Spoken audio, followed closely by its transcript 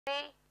3,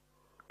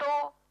 2,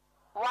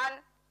 1,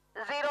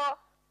 0.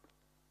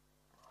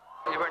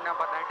 Event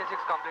number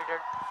 96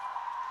 completed.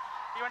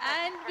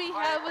 And we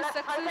have a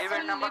successful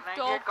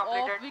liftoff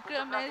of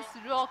Vikram-S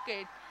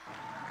rocket.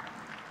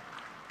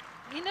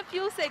 In a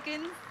few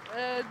seconds,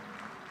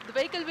 the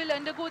vehicle will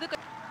undergo the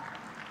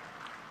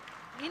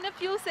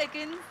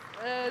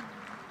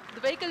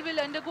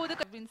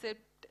been set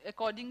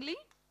accordingly.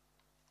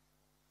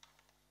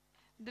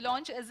 The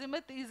launch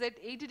azimuth is at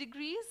 80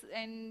 degrees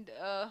and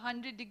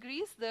 100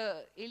 degrees,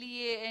 the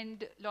LEA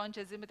and launch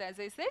azimuth, as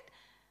I said.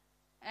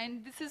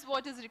 And this is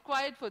what is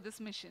required for this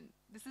mission.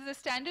 This is a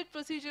standard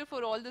procedure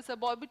for all the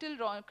suborbital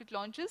rocket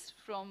launches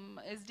from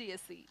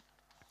SDSC.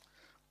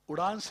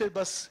 उड़ान से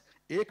बस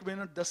 1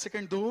 minute 10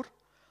 second दूर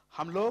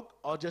हम लोग,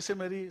 और जैसे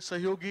मेरी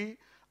सहयोगी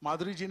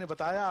माधुरी जी ने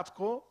बताया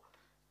आपको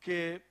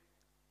कि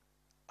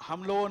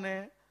हम लोगों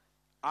ने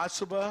आज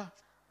सुबह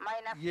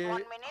ये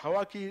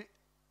हवा की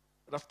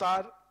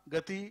रफ्तार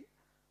गति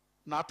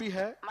नापी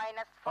है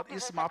और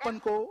इस मापन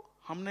को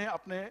हमने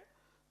अपने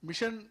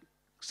मिशन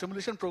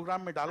सिमुलेशन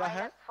प्रोग्राम में डाला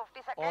है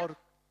और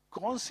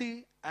कौन सी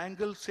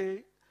एंगल से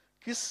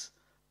किस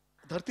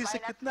धरती से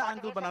कितना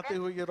एंगल बनाते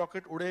हुए ये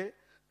रॉकेट उड़े,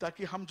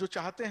 ताकि हम जो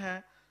चाहते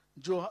हैं,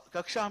 जो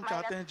कक्षा हम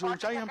चाहते हैं, जो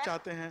ऊंचाई हम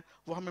चाहते हैं,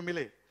 वो हमें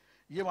मिले।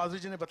 ये माधुरी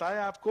जी ने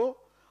बताया आपको।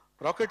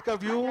 रॉकेट का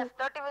व्यू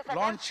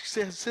लॉन्च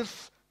से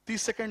सिर्फ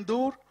 30 सेकंड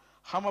दूर।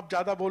 हम अब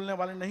ज्यादा बोलने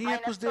वाले नहीं हैं,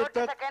 कुछ देर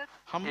तक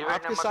हम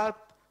आपके साथ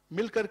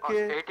मिल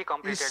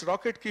करके इस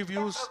रॉकेट की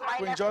व्यूज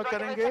को एंजॉय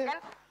करेंगे।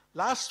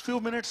 Last few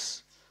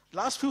minutes,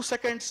 last few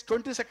seconds,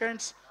 20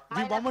 seconds,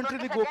 we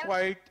momentarily go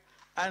quiet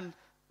and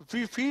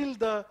we feel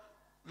the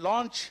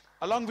launch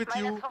along with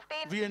you.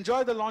 We enjoy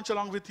the launch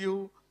along with you.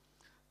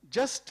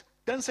 Just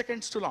 10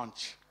 seconds to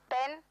launch.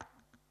 10,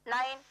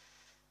 9,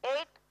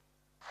 8,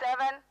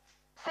 7,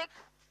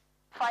 6,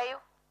 5,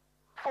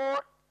 4,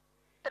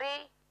 3,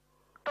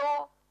 2,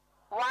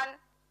 1,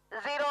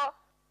 0.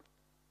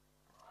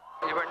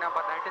 Event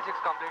number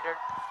 96 completed.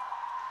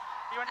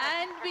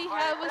 And we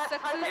have a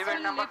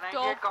successful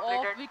liftoff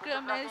of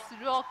Vikram-S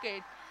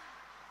rocket.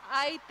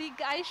 I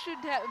think I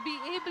should be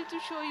able to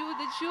show you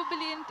the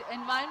jubilant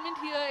environment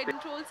here at the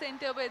control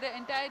center, where the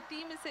entire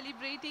team is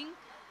celebrating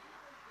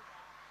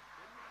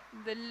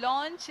the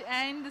launch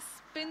and the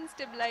spin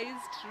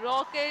stabilized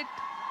rocket.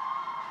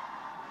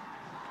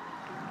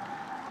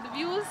 The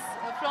views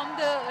from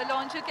the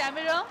launcher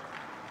camera.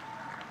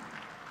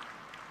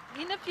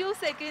 In a few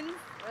seconds,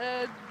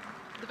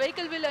 the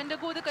vehicle will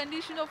undergo the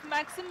condition of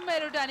maximum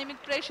aerodynamic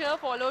pressure,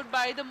 followed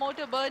by the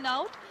motor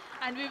burnout,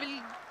 and we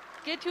will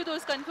get you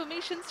those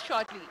confirmations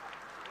shortly.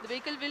 The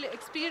vehicle will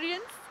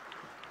experience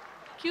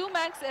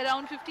Qmax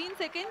around 15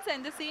 seconds,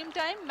 and at the same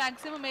time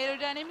maximum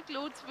aerodynamic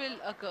loads will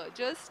occur.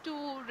 Just to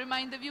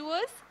remind the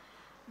viewers,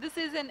 this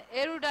is an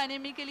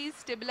aerodynamically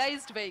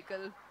stabilized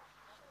vehicle.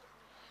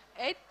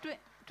 At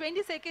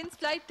 20 seconds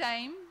flight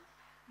time,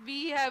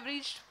 we have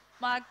reached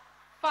Mach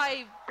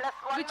 5,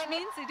 which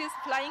means it is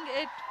flying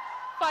at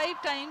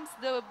 5 times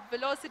the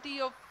velocity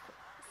of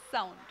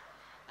sound.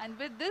 And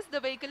with this, the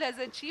vehicle has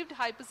achieved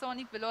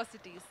hypersonic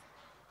velocities.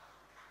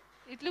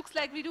 It looks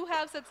like we do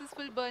have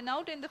successful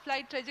burnout, and the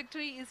flight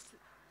trajectory is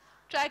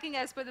tracking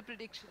as per the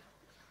prediction.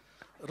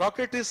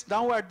 Rocket is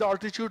now at the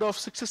altitude of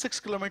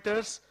 66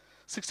 kilometers,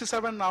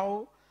 67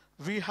 now.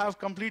 We have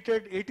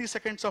completed 80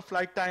 seconds of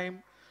flight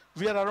time.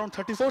 We are around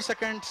 34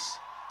 seconds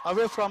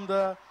away from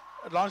the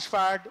launch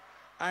pad,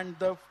 and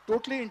the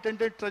totally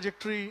intended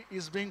trajectory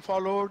is being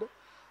followed.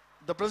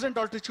 The present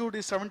altitude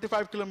is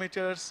 75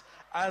 kilometers.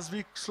 As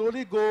we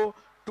slowly go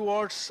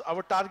towards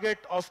our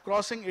target of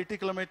crossing 80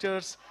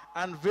 kilometers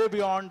and way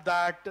beyond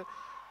that,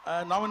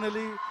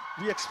 nominally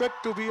we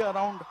expect to be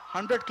around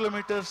 100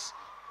 kilometers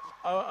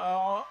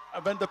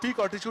when the peak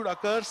altitude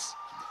occurs.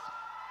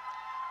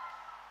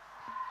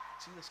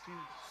 See the screen.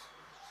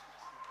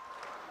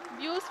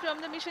 Views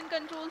from the Mission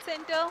Control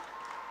Center.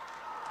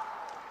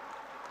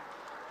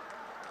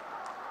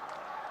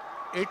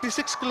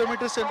 86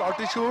 kilometers in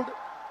altitude.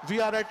 We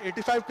are at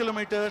 85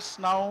 kilometers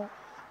now,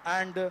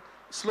 and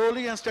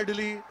slowly and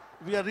steadily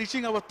we are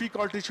reaching our peak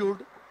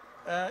altitude.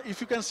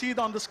 If you can see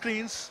on the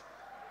screens,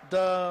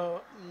 the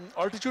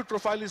altitude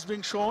profile is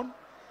being shown.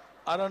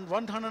 Around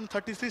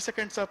 133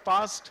 seconds have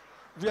passed.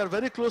 We are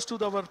very close to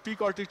our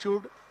peak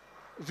altitude.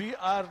 We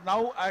are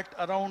now at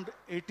around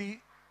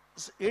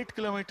 88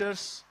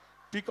 kilometers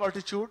peak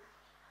altitude,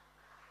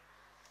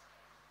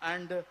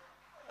 and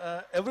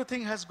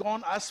everything has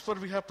gone as per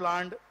we have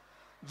planned.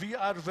 We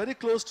are very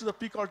close to the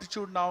peak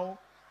altitude now.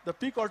 The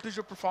peak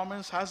altitude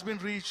performance has been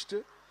reached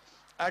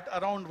at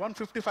around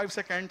 155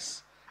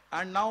 seconds,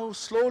 and now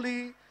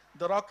slowly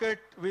the rocket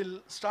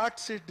will start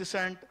its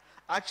descent.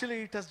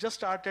 Actually, it has just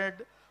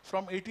started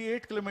from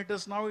 88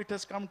 kilometers. Now it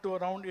has come to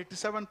around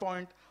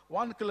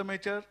 87.1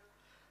 kilometer.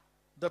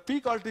 The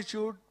peak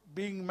altitude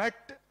being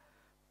met,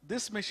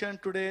 this mission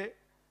today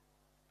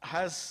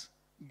has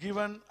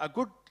given a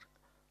good,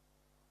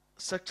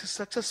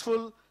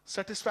 successful,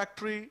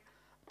 satisfactory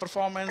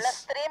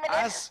performance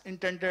as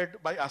intended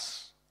by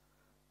us.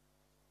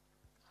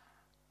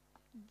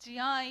 जी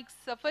हाँ, एक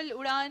सफल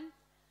उड़ान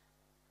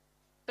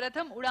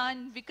प्रथम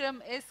उड़ान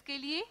Vikram S के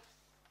लिए।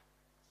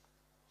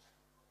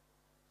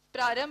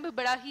 प्रारंभ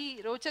बड़ा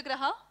ही रोचक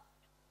रहा।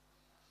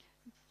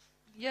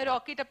 यह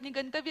रॉकेट अपने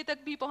गंतव्य तक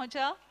भी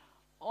पहुंचा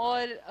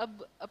और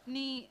अब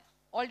अपनी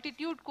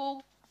ऑल्टीट्यूड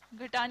को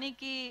घटाने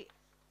की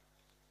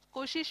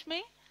कोशिश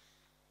में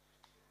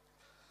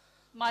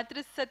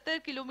मात्र 70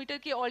 किलोमीटर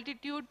के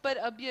ऑल्टीट्यूड पर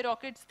अब यह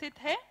रॉकेट स्थित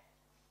है।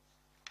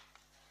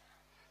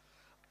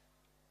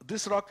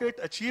 This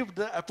rocket achieved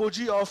the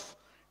apogee of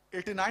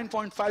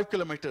 89.5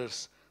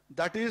 kilometers.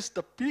 That is,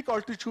 the peak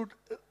altitude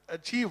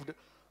achieved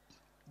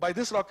by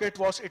this rocket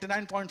was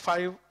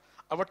 89.5.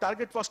 Our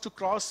target was to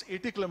cross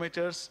 80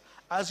 kilometers.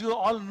 As you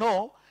all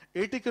know,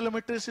 80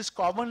 kilometers is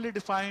commonly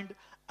defined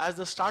as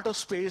the start of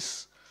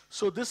space.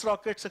 So this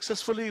rocket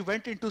successfully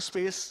went into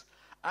space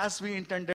as we intended.